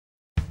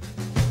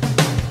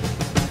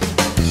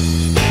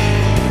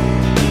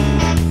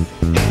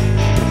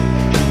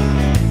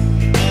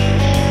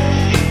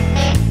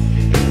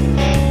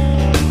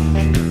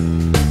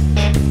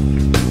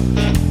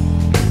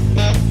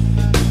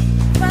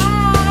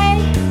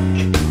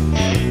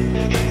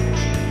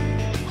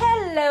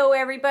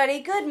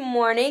everybody. Good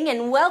morning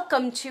and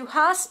welcome to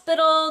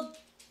Hospital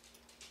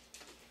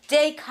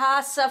de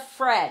Casa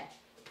Fred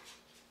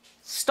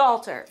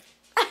Stalter.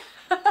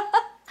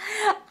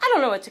 I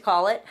don't know what to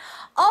call it.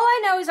 All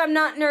I know is I'm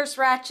not Nurse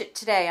Ratchet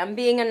today. I'm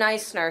being a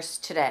nice nurse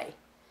today.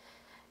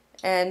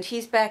 And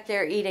he's back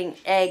there eating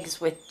eggs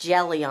with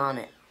jelly on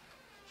it.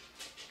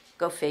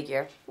 Go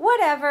figure.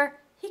 Whatever.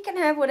 He can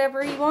have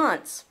whatever he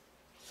wants.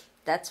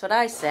 That's what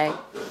I say.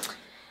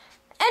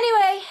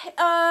 Anyway,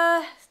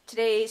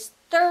 today's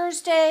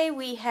Thursday.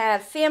 We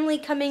have family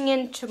coming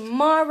in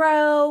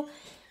tomorrow.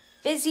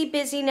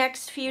 Busy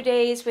next few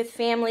days with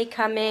family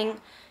coming.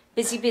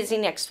 Busy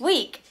next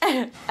week.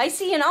 I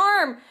see an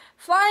arm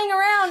flying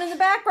around in the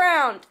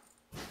background.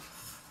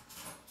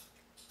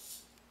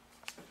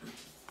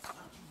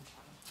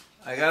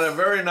 I got a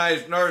very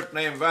nice nurse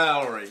named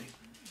Valerie.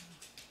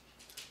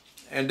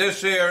 And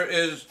this here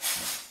is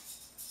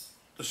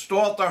the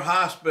Stalter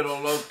Hospital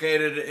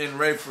located in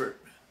Rayford,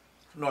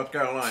 North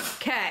Carolina.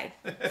 Okay.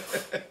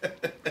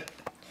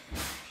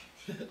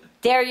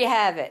 There you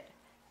have it.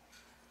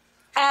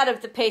 Out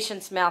of the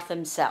patient's mouth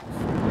himself.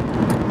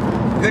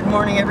 Good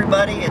morning,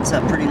 everybody. It's a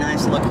pretty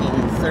nice looking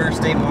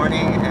Thursday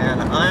morning,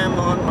 and I'm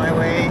on my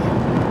way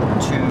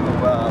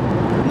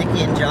to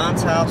Nikki and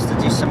John's house to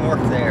do some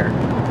work there.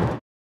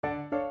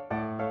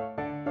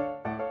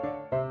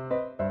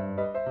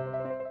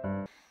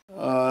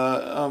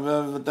 I'm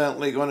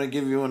evidently going to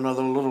give you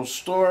another little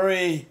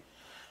story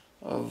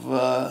of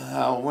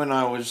how when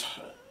I was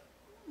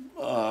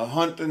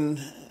hunting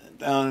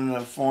down in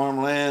the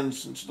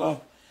farmlands and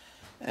stuff,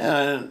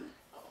 and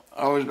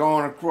I was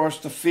going across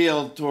the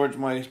field towards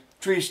my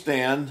tree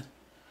stand,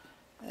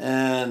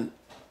 and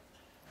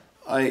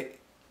I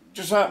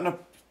just happened to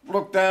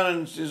look down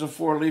and there's a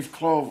 4-leaf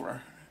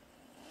clover.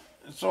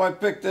 And so I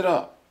picked it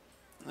up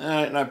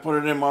and I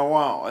put it in my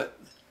wallet.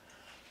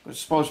 It was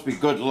supposed to be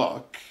good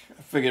luck.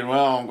 I figured,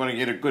 well, I'm going to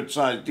get a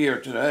good-sized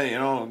deer today, you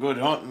know, good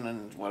hunting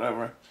and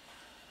whatever.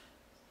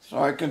 So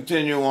I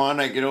continue on.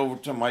 I get over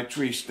to my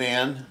tree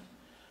stand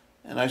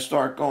and I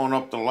start going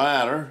up the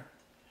ladder.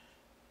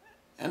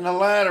 And the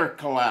ladder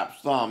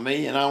collapsed on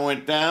me, and I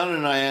went down,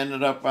 and I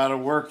ended up out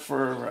of work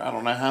for I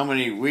don't know how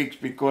many weeks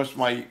because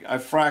I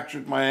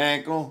fractured my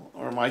ankle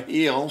or my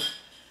heel,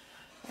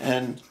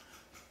 and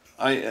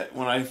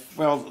when I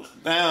fell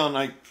down,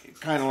 I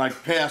kind of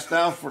like passed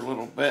out for a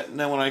little bit, and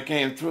then when I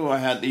came through, I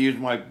had to use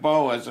my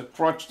bow as a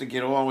crutch to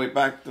get all the way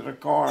back to the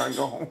car and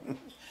go home,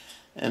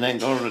 and then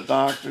go to the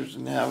doctors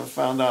and have it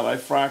found out I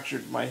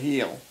fractured my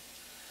heel.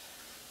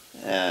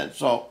 And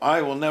so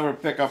I will never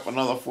pick up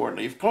another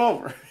 4-leaf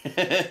clover,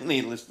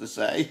 needless to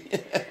say.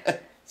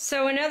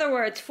 So in other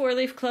words,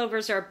 4-leaf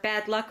clovers are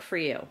bad luck for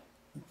you.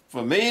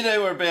 For me, they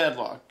were bad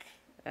luck.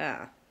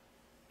 Ah.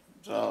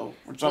 So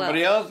for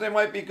somebody else, they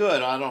might be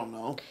good. I don't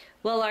know.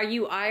 Well, are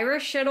you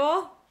Irish at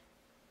all?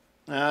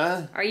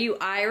 Are you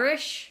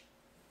Irish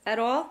at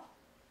all?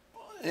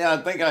 Yeah, I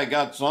think I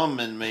got some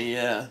in me,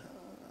 yeah.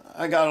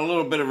 I got a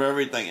little bit of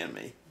everything in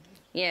me.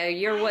 Yeah,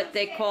 you're what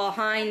they call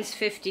Heinz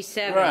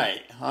 57.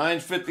 Right,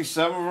 Heinz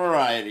 57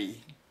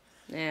 variety.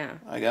 Yeah.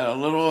 I got a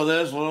little of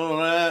this, a little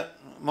of that.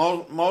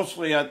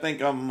 Mostly, I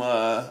think I'm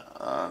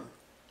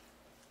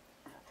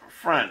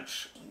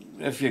French.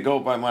 If you go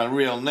by my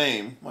real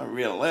name, my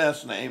real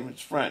last name,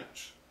 it's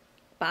French.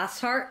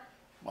 Bosshart?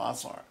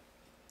 Bosshart.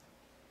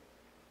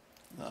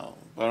 No,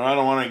 but I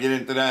don't want to get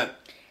into that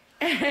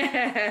thing.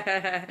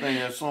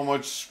 There's so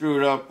much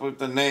screwed up with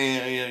the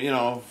name, you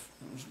know,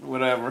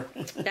 whatever.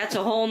 That's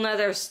a whole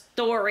nother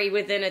story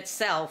within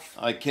itself.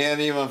 I can't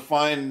even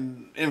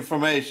find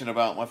information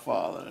about my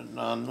father.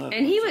 None.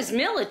 And he was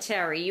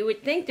military. You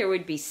would think there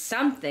would be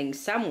something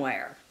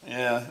somewhere.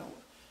 Yeah.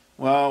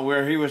 Well,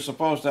 where he was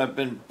supposed to have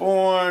been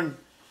born,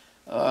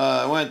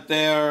 I went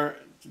there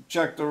to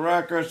check the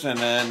records, and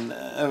then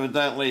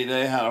evidently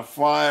they had a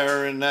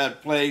fire in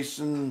that place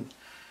and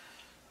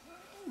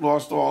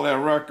lost all their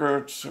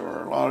records,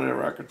 or a lot of their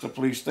records, the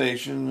police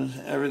station,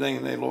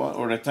 everything they lost,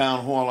 or the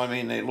town hall, I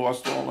mean, they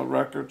lost all the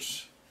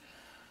records.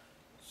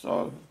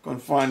 So, couldn't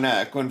find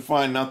that. Couldn't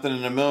find nothing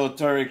in the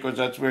military, because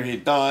that's where he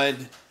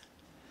died.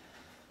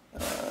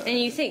 And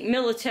you think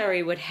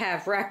military would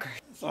have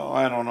records? So,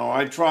 I don't know.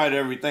 I tried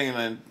everything, and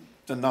then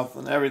to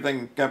nothing.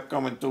 Everything kept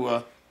coming to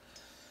a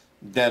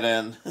dead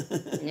end.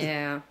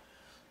 Yeah.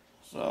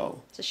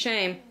 So. It's a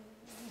shame.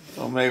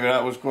 So, maybe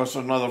that was because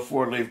another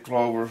 4-leaf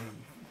clover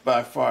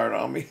backfired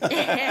on me.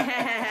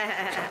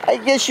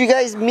 I guess you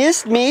guys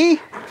missed me.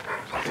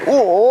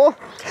 Oh.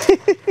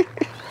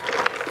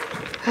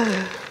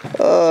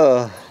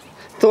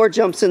 Thor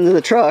jumps into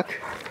the truck,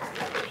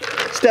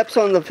 steps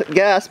on the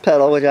gas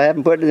pedal, which I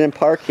haven't put it in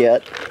park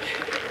yet.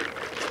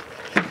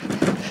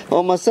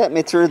 Almost sent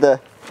me through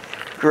the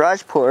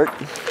garage port.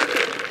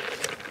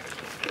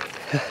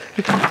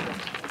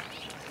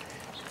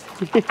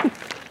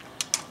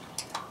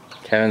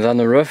 Kevin's on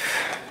the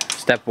roof.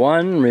 Step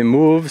 1,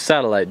 remove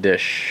satellite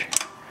dish.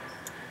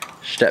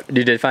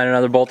 Did you find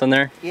another bolt in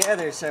there? Yeah,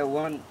 there's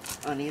one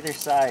on either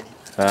side.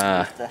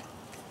 Ah.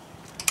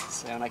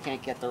 So I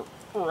can't get the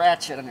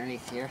ratchet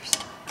underneath here.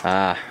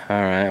 Ah,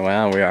 alright,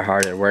 well, we are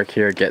hard at work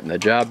here getting the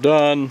job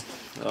done.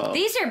 Oh.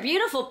 These are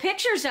beautiful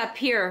pictures up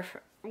here.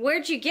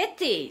 Where'd you get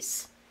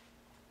these?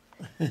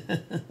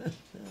 Yeah,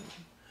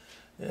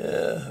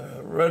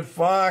 a red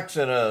fox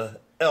and a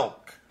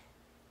elk.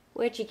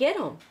 Where'd you get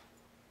them?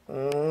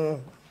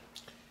 Where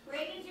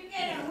did you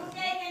get them? Who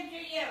gave them to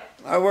you?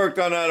 I worked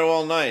on that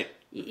all night.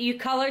 You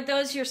colored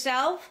those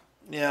yourself?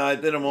 Yeah, I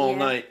did them all Yeah.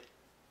 night.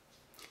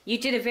 You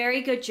did a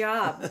very good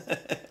job.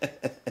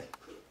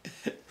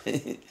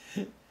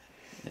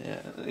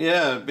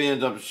 Yeah, it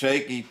ends up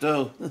shaky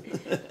too.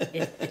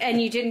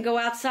 And you didn't go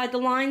outside the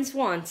lines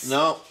once.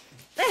 No.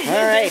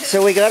 Alright,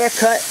 so we got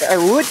our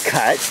wood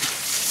cut,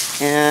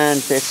 and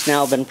it's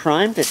now been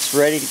primed. It's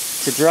ready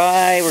to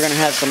dry. We're going to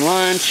have some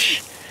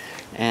lunch,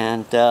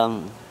 and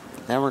then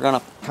we're going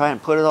to try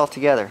and put it all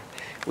together.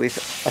 We've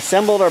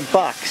assembled our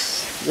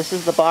box. This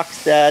is the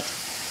box that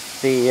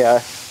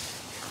the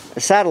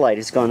satellite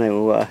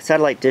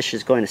dish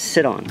is going to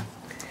sit on.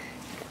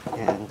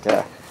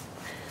 And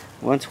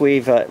once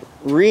we've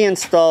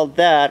reinstalled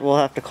that, we'll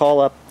have to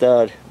call up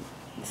the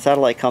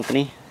satellite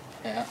company.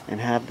 Yeah. And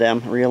have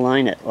them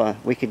realign it. Well,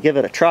 we could give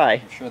it a try.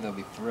 I'm sure they'll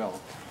be thrilled.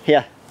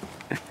 Yeah.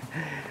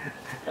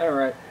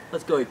 Alright,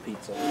 let's go eat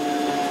pizza.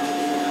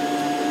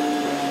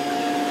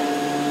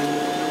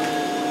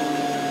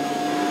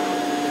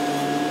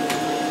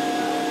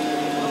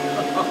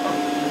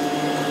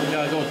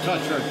 Yeah, don't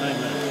touch her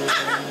thing, man.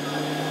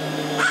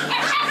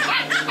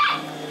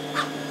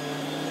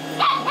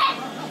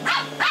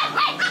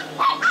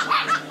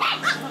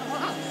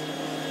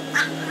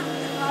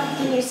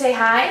 Can you say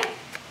hi?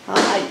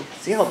 Hi.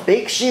 See how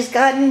big she's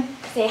gotten?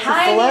 Say Since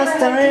hi, the last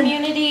neighborhood time?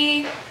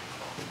 community.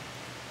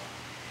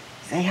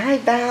 Say hi,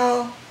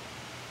 Val.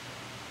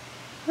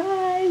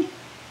 Hi.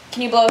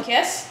 Can you blow a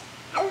kiss?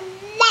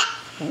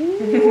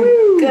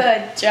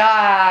 Good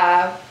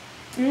job.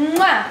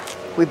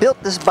 Mwah. We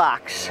built this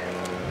box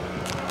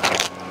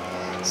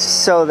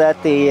so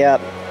that the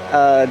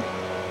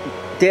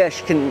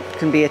dish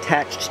can be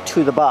attached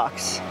to the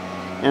box.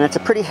 And it's a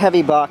pretty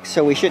heavy box,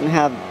 so we shouldn't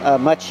have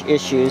much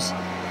issues.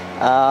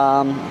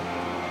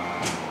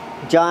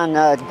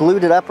 John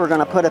glued it up. We're going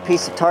to put a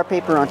piece of tar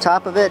paper on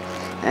top of it,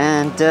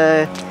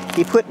 and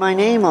he put my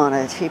name on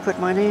it. He put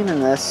my name in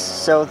this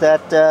so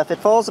that if it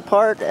falls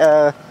apart,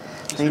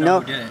 they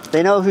know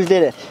who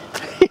did it.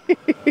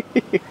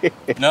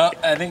 No,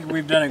 I think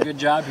we've done a good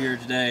job here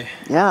today.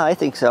 Yeah, I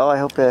think so. I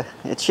hope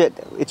it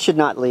should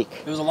not leak.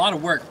 It was a lot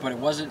of work, but it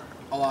wasn't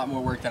a lot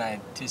more work than I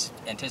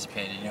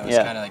anticipated. You know, it's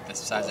kind of like the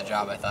size of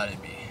job I thought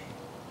it'd be.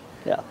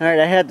 Yeah. All right,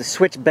 I had to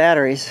switch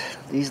batteries.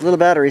 These little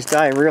batteries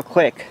die real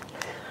quick.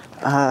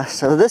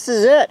 So this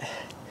is it.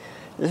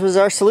 This was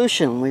our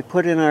solution. We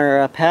put in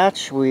our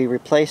patch. We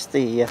replaced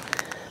the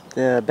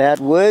bad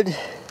wood,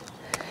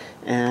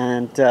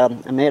 and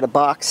I made a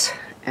box.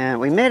 And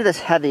we made it as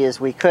heavy as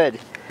we could.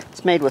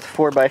 It's made with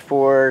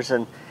 4x4s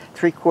and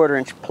 3/4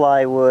 inch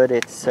plywood.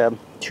 It's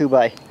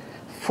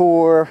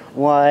 2x4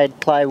 wide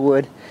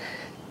plywood.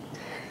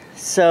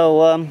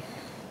 So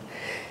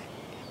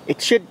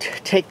it should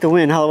take the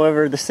wind.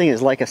 However, this thing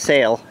is like a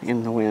sail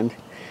in the wind.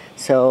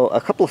 So a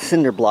couple of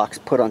cinder blocks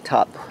put on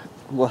top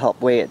will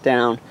help weigh it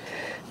down.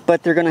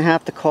 But they're going to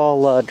have to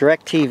call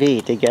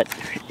DirecTV to get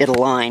it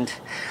aligned.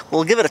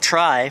 We'll give it a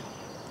try,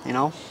 you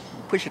know,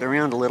 push it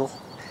around a little.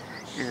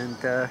 And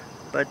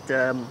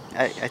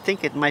I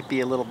think it might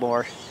be a little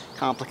more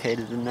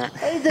complicated than that.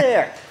 Hey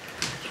there!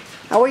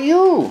 How are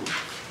you?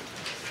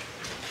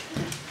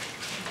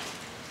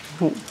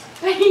 What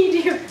do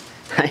you do?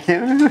 I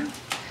don't know.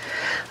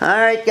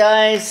 Alright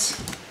guys.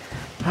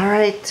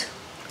 Alright.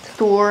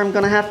 Thor, I'm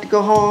gonna have to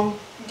go home.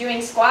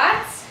 Doing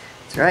squats?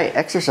 That's right,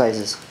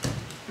 exercises.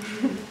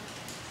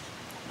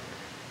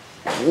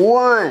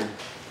 1.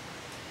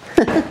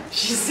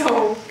 She's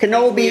so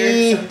Kenobi.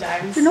 weird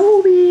sometimes.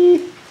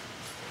 Kenobi.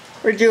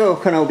 Where'd you go,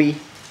 Kenobi?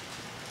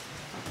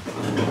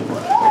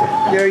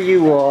 There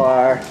you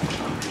are.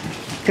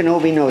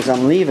 Kenobi knows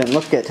I'm leaving.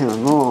 Look at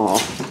him. Oh,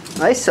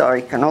 I'm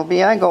sorry,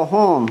 Kenobi. I go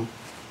home.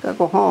 Gotta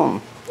go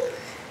home.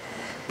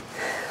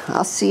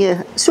 I'll see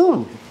you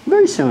soon.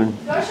 Very soon.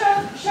 Go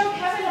show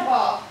Kevin a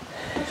ball.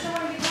 Go show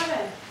it to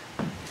Kevin.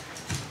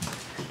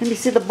 Let me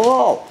see the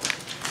ball.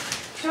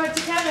 Show it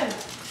to Kevin.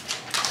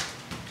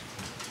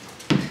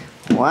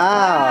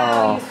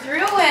 Wow. You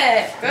threw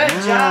it. Good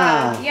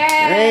Wow. job. Yay.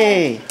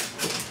 Hey.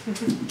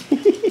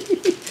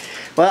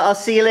 Well, I'll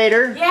see you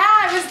later.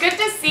 Yeah, it was good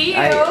to see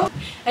you.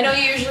 I know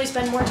you usually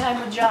spend more time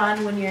with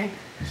John when you're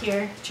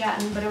here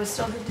chatting, but it was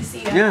still good to see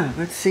you. Yeah,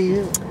 good to see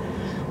you.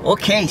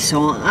 Okay,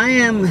 so I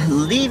am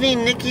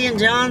leaving Nikki and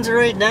John's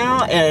right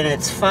now, and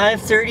it's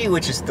 5:30,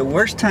 which is the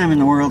worst time in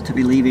the world to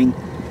be leaving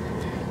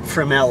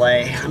from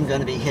LA. I'm going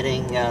to be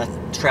hitting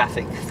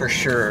traffic for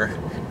sure,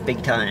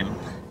 big time.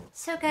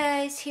 So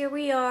guys, here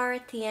we are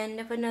at the end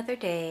of another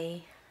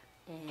day,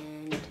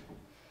 and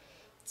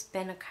it's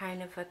been a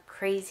kind of a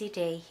crazy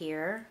day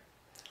here.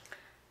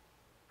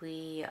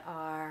 We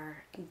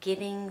are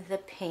getting the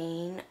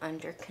pain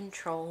under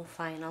control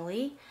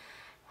finally.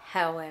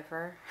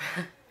 However,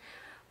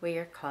 we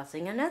are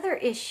causing another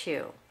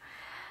issue.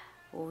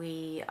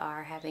 We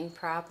are having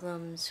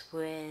problems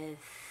with,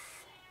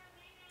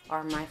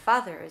 or my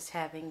father is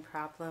having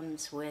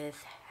problems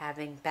with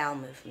having bowel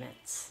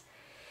movements.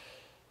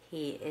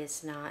 He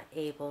is not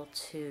able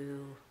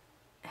to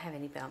have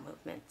any bowel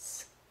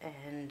movements.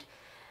 And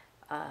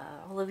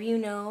all of you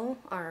know,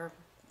 or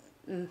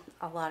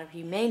a lot of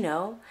you may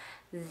know,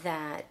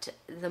 that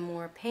the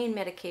more pain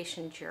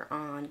medications you're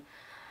on,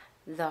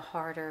 the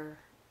harder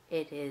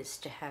it is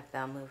to have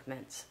bowel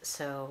movements.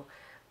 So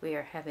we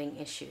are having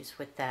issues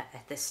with that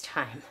at this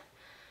time.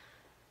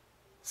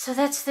 So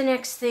that's the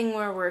next thing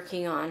we're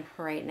working on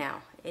right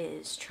now,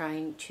 is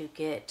trying to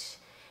get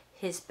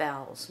his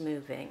bowels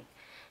moving.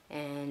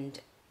 And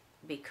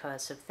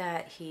because of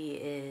that, he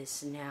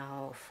is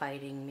now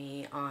fighting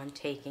me on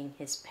taking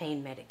his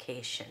pain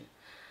medication.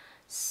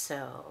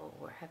 So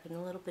we're having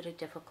a little bit of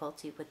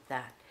difficulty with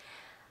that.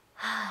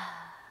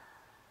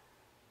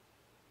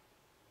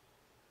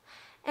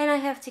 And I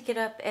have to get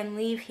up and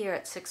leave here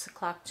at 6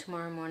 o'clock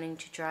tomorrow morning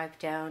to drive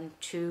down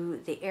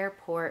to the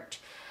airport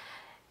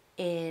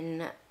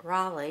in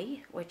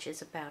Raleigh, which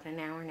is about an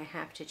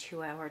 1.5 to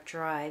 2 hour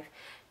drive,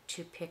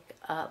 to pick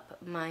up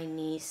my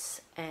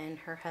niece and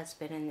her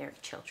husband and their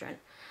children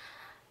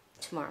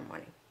tomorrow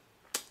morning.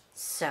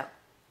 So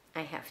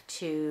I have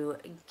to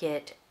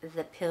get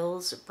the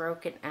pills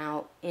broken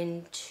out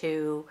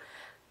into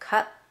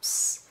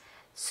cups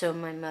so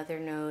my mother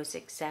knows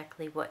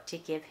exactly what to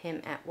give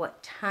him at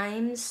what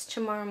times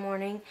tomorrow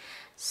morning,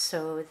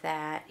 so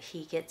that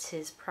he gets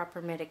his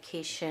proper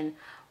medication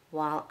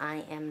while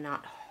I am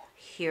not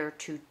here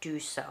to do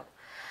so.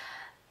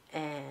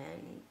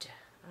 And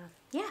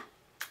yeah,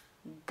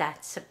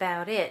 that's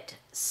about it.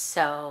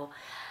 So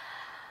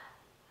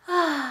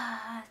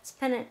it's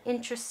been an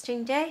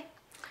interesting day,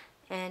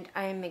 and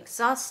I am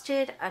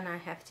exhausted, and I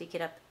have to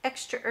get up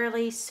extra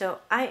early, so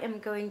I am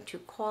going to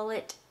call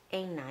it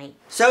a night.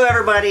 So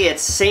everybody,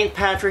 it's St.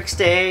 Patrick's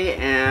Day,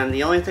 and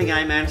the only thing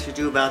I managed to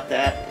do about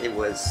that, it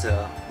was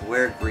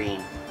wear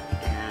green.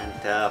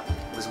 And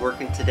it was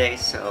working today,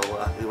 so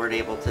we weren't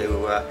able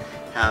to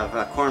have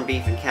corned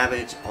beef and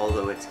cabbage,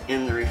 although it's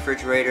in the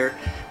refrigerator.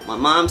 My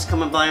mom's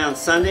coming by on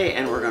Sunday,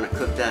 and we're going to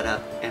cook that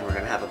up, and we're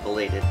going to have a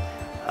belated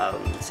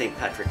St.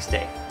 Patrick's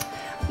Day.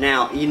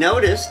 Now, you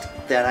noticed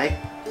that I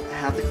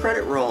have the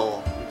credit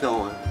roll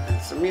going,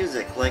 and some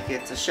music, like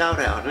it's a shout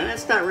out. And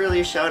it's not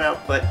really a shout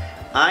out, but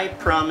I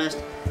promised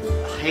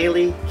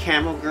Haley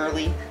Camel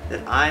Girly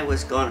that I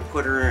was going to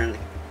put her in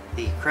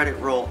the credit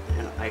roll,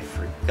 and I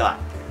forgot.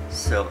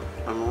 So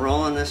I'm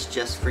rolling this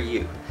just for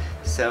you.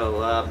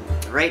 So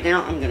right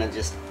now I'm going to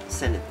just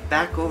send it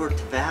back over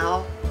to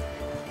Val,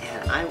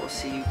 and I will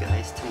see you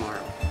guys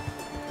tomorrow.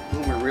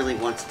 Boomer really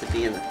wants to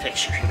be in the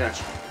picture, don't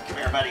you? Come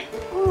here, buddy.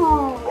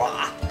 Ooh,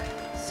 rah.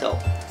 So,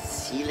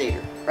 see you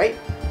later, right?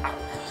 I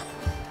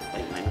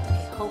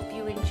hope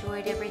you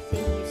enjoyed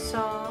everything you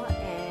saw,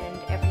 and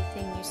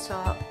everything you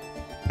saw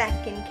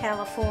back in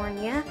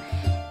California.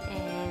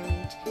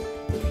 And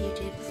if you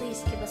did,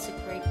 please give us a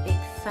great big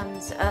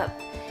thumbs up.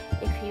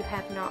 If you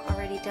have not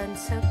already done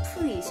so,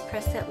 please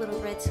press that little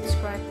red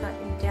subscribe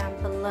button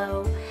down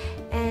below.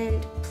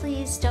 And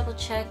please double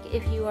check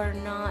if you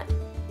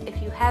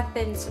have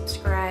been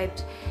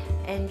subscribed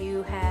and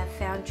you have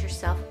found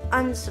yourself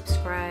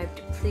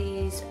unsubscribed,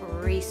 please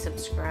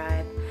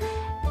resubscribe.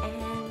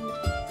 And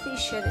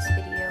please share this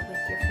video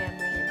with your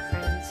family and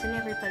friends and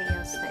everybody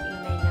else that you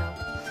may know.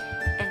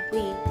 And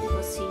we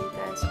will see you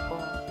guys